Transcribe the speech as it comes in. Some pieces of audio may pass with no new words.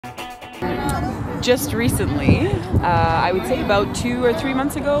just recently, I would say about 2 or 3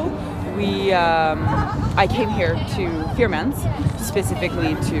 months ago, I came here to Fearman's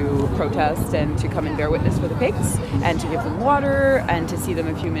specifically to protest and to come and bear witness for the pigs and to give them water and to see them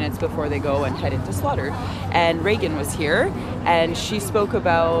a few minutes before they go and head into slaughter. And Regan was here, and she spoke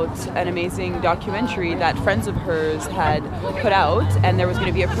about an amazing documentary that friends of hers had put out, and there was going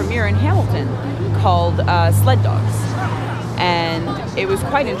to be a premiere in Hamilton called Sled Dogs. And it was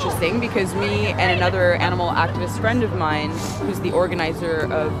quite interesting because me and another animal activist friend of mine, who's the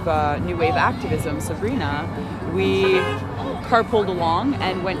organizer of New Wave Activism, Sabrina, we carpooled along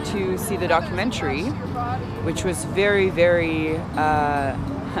and went to see the documentary, which was very, very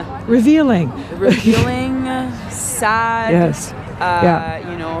revealing, sad, yes,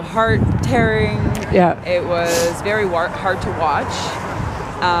 you know, heart-tearing. Yeah, it was very hard to watch.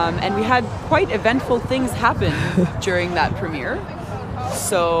 And we had quite eventful things happen during that premiere.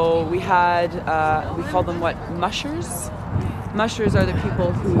 So we had, we call them what, mushers? Mushers are the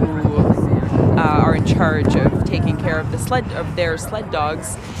people who are in charge of taking care of their sled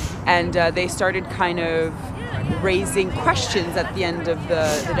dogs. And they started kind of raising questions at the end of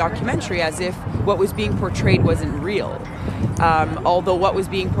the documentary as if what was being portrayed wasn't real. Although what was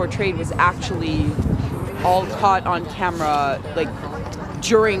being portrayed was actually all caught on camera, like,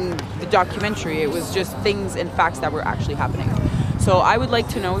 during the documentary. It was just things and facts that were actually happening. So I would like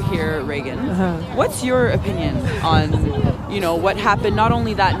to know here, Regan, what's your opinion on, you know, what happened not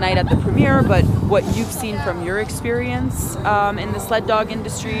only that night at the premiere, but what you've seen from your experience in the sled dog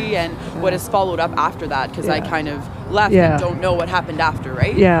industry and what has followed up after that? Because I kind of left and don't know what happened after,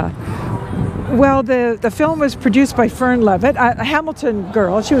 right? Yeah. Well, the film was produced by Fern Levitt, a Hamilton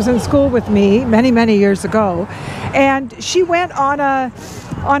girl. She was in school with me many, many years ago, and she went on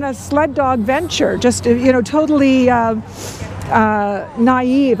a sled dog venture, just, you know, totally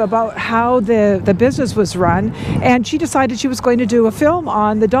naive about how the business was run, and she decided she was going to do a film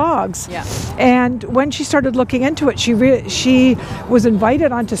on the dogs. Yeah. And when she started looking into it, she was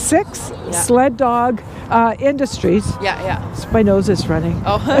invited onto 6 sled dog industries. Yeah. My nose is running.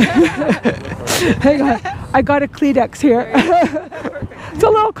 Oh. Hang on, I got a Kleenex here. It's a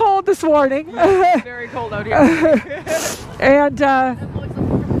little cold this morning. It's very cold out here. And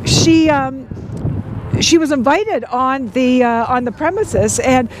she was invited on the premises,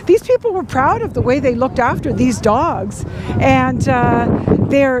 and these people were proud of the way they looked after these dogs, and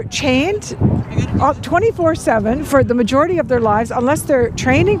they're chained 24/7 for the majority of their lives, unless they're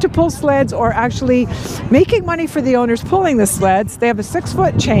training to pull sleds or actually making money for the owners pulling the sleds. They have a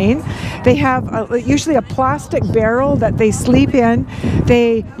 6-foot chain. They have usually a plastic barrel that they sleep in.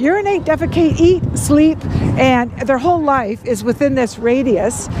 They urinate, defecate, eat, sleep, and their whole life is within this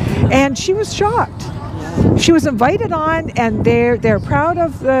radius. And she was shocked. She was invited on, and they're proud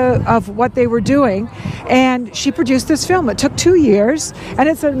of what they were doing, and she produced this film. It took 2 years, and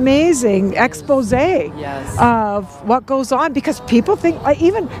it's an amazing expose of what goes on, because people think, like,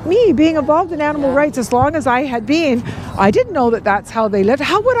 even me being involved in animal rights as long as I had been, I didn't know that that's how they lived.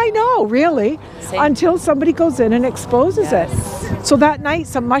 How would I know, really? Same. Until somebody goes in and exposes it. So that night,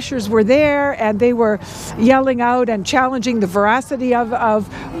 some mushers were there, and they were yelling out and challenging the veracity of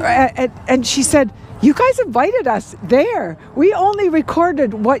and she said, "You guys invited us there. We only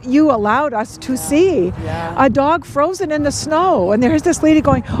recorded what you allowed us to see." Yeah. A dog frozen in the snow. And there's this lady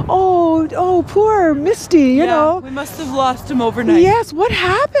going, oh, poor Misty, you know. We must have lost him overnight. Yes, what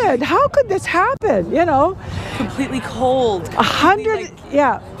happened? How could this happen, you know? Completely cold. 100,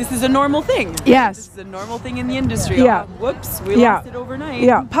 This is a normal thing. Yes. This is a normal thing in the industry. Yeah. Oh, whoops, we lost it overnight.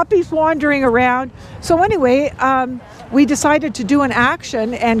 Yeah, puppies wandering around. So anyway, we decided to do an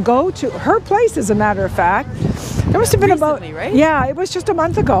action and go to her place, as a matter of fact. There must have been Recently, right? Yeah, it was just a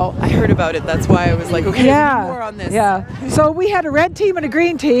month ago. I heard about it. That's why I was like, okay, we need more on this. Yeah. So we had a red team and a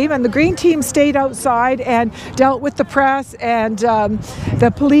green team, and the green team stayed outside and dealt with the press and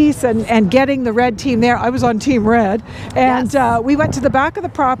the police and getting the red team there. I was on Team Red, and we went to the back of the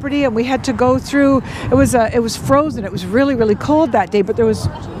property, and we had to go through. It was frozen. It was really, really cold that day, but there was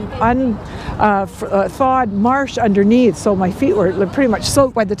thawed marsh underneath, so my feet were pretty much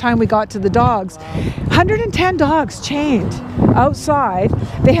soaked by the time we got to the dogs. 110 dogs chained outside.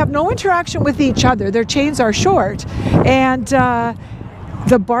 They have no interaction with each other. Their chains are short, and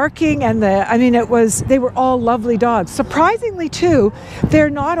the barking and they were all lovely dogs. Surprisingly too,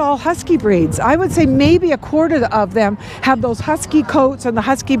 they're not all husky breeds. I would say maybe a quarter of them have those husky coats and the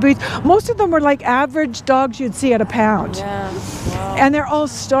husky breeds. Most of them were like average dogs you'd see at a pound. Yeah. And they're all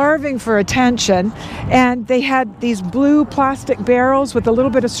starving for attention. And they had these blue plastic barrels with a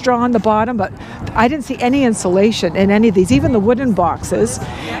little bit of straw on the bottom, but I didn't see any insulation in any of these, even the wooden boxes.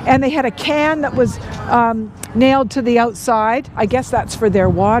 And they had a can that was nailed to the outside. I guess that's for their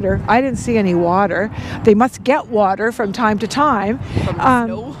water. I didn't see any water. They must get water from time to time. From the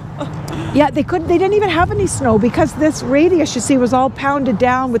snow? Yeah, they didn't even have any snow because this radius, you see, was all pounded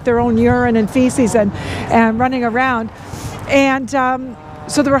down with their own urine and feces and running around. And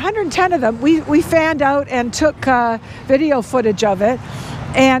so there were 110 of them. We fanned out and took video footage of it.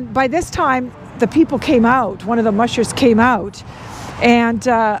 And by this time, the people came out. One of the mushers came out and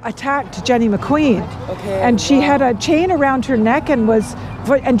attacked Jenny McQueen. Okay, and she had a chain around her neck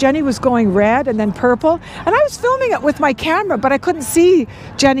and Jenny was going red and then purple. And I was filming it with my camera, but I couldn't see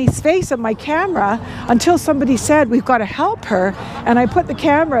Jenny's face on my camera until somebody said, we've got to help her. And I put the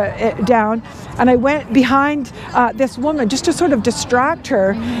camera down and I went behind this woman just to sort of distract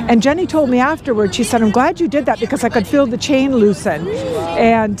her. And Jenny told me afterwards, she said, I'm glad you did that because I could feel the chain loosen.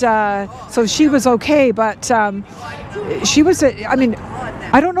 And so she was okay, but she was,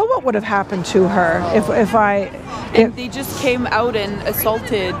 I don't know what would have happened to her if they just came out and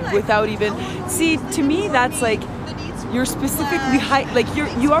assaulted without even... See, to me, that's like, you're specifically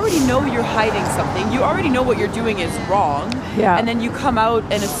you already know you're hiding something. You already know what you're doing is wrong. Yeah. And then you come out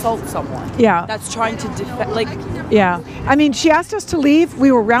and assault someone. Yeah. That's trying to defend, Yeah. She asked us to leave.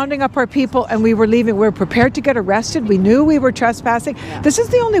 We were rounding up our people and we were leaving. We were prepared to get arrested. We knew we were trespassing. Yeah. This is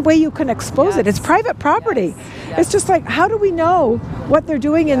the only way you can expose it. It's private property. Yes. It's just like, how do we know what they're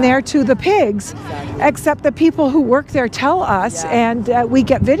doing in there to the pigs? Exactly. Except the people who work there tell us, and we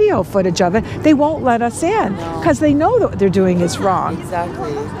get video footage of it. They won't let us in because they know that what they're doing is wrong.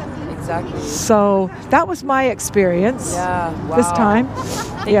 Exactly. So that was my experience this time.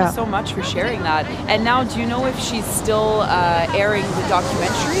 Thank you so much for sharing that. And now, do you know if she's still airing the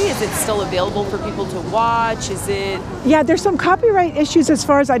documentary? Is it still available for people to watch? Is it? Yeah, there's some copyright issues as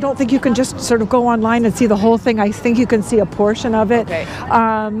far as I don't think you can just sort of go online and see the whole thing. I think you can see a portion of it. Okay.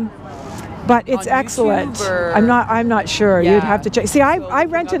 But it's excellent. I'm not sure. Yeah. You'd have to check. See, I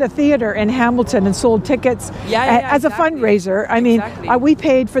rented a theater in Hamilton and sold tickets as a fundraiser. We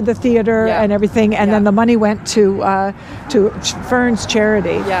paid for the theater and everything, and then the money went to Fern's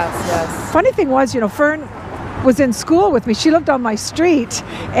charity. Yes. Funny thing was, Fern was in school with me. She lived on my street,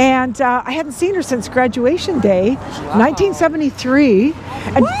 and I hadn't seen her since graduation day, 1973.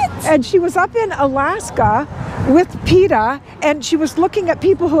 And she was up in Alaska with PETA, and she was looking at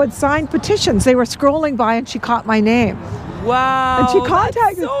people who had signed petitions. They were scrolling by, and she caught my name. Wow. And she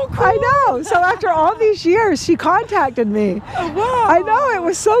contacted me. So cool. I know. So after all these years, she contacted me. Oh, wow. I know. It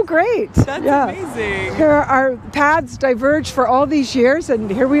was so great. That's amazing. Here our paths diverged for all these years, and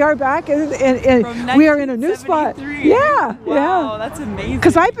here we are back. And we are in a new spot. Yeah. Wow, that's amazing.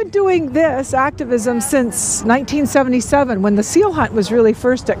 Because I've been doing this activism since 1977, when the seal hunt was really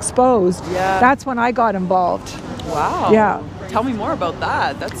first exposed. Yeah. That's when I got involved. Wow. Yeah. Tell me more about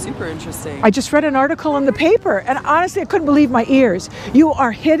that. That's super interesting. I just read an article in the paper, and honestly, I couldn't believe my ears. You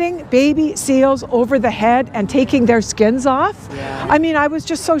are hitting baby seals over the head and taking their skins off? Yeah. I was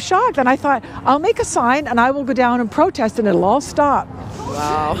just so shocked, and I thought, I'll make a sign and I will go down and protest, and it'll all stop.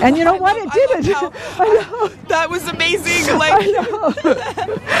 Wow. And you know what? It didn't. I know. That was amazing. I know.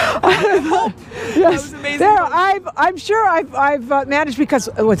 Yes. That was amazing. I'm sure I've managed, because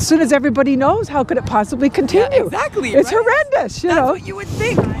as soon as everybody knows, how could it possibly continue? Yeah, exactly. It's horrendous. That's what you would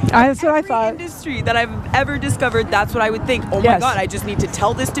think. That's what I thought. Every industry that I've ever discovered, that's what I would think. Oh my God, I just need to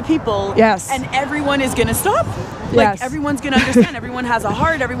tell this to people. Yes. And everyone is going to stop. Everyone's going to understand. Everyone has a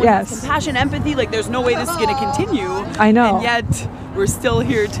heart. Everyone has compassion, empathy. There's no way this is going to continue. I know. And yet, we're still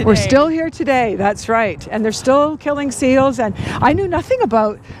here today. We're still here today. That's right. And they're still killing seals. And I knew nothing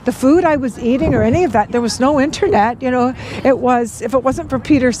about the food I was eating or any of that. There was no internet. It was, if it wasn't for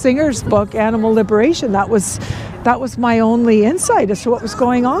Peter Singer's book, Animal Liberation, that was my only insight as to what was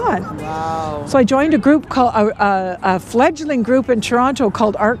going on. Wow. So I joined a group called a fledgling group in Toronto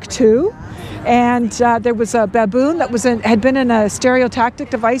called ARC 2. And there was a baboon that had been in a stereotactic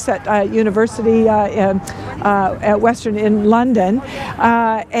device at university at Western in London,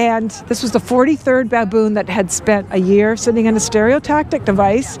 and this was the 43rd baboon that had spent a year sitting in a stereotactic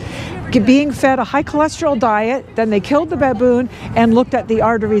device, being fed a high cholesterol diet. Then they killed the baboon and looked at the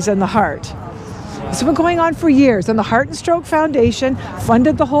arteries and the heart. This has been going on for years, and the Heart and Stroke Foundation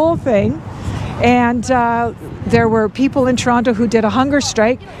funded the whole thing. And there were people in Toronto who did a hunger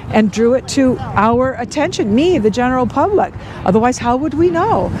strike and drew it to our attention, me, the general public. Otherwise, how would we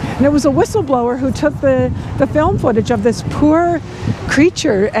know? And it was a whistleblower who took the film footage of this poor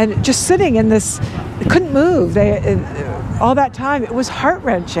creature and just sitting in this couldn't move. All that time, it was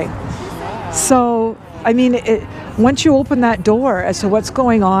heart-wrenching. So, I mean, once you open that door as to what's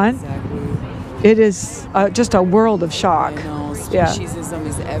going on, it is just a world of shock. I know. Speciesism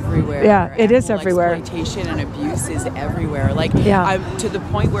is everywhere. Yeah, it is everywhere. Exploitation and abuse is everywhere. Like, I'm to the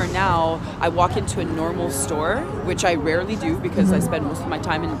point where now I walk into a normal store, which I rarely do because I spend most of my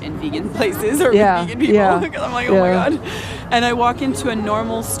time in vegan places or with vegan people. Because I'm like, oh my God. And I walk into a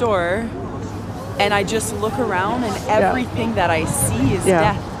normal store and I just look around and everything that I see is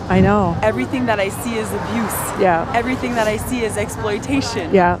death. I know. Everything that I see is abuse. Yeah. Everything that I see is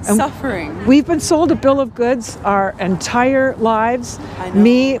exploitation. Yeah. And suffering. We've been sold a bill of goods our entire lives.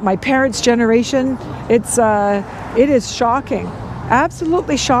 Me, my parents' generation. It is shocking.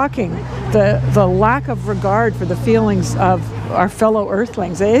 Absolutely shocking. The lack of regard for the feelings of our fellow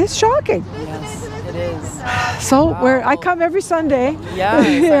earthlings. It is shocking. Yes, it is. So I come every Sunday. Yeah,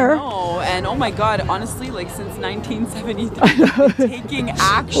 here. I know. And oh my God, honestly, like since 1973, taking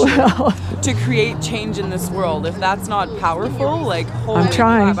action to create change in this world. If that's not powerful, like holy I'm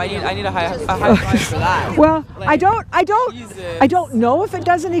trying. crap, I need a high five for that. Well, like, I don't know if it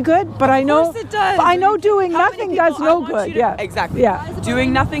does any good, but I know it does. I know doing nothing does no good. Exactly. Yeah.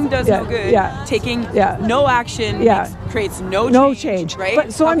 Doing nothing does no good. Yeah. Taking no action creates no change. Right.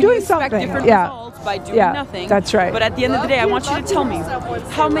 But so how I'm can doing you expect something. Different results by doing nothing. That's right. But at the end of the day, I want you to tell me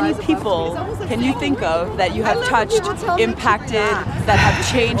how many people can you think of that you have touched, impacted, that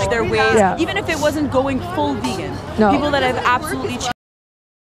have changed their ways, even if it wasn't going full vegan. No. People that have absolutely changed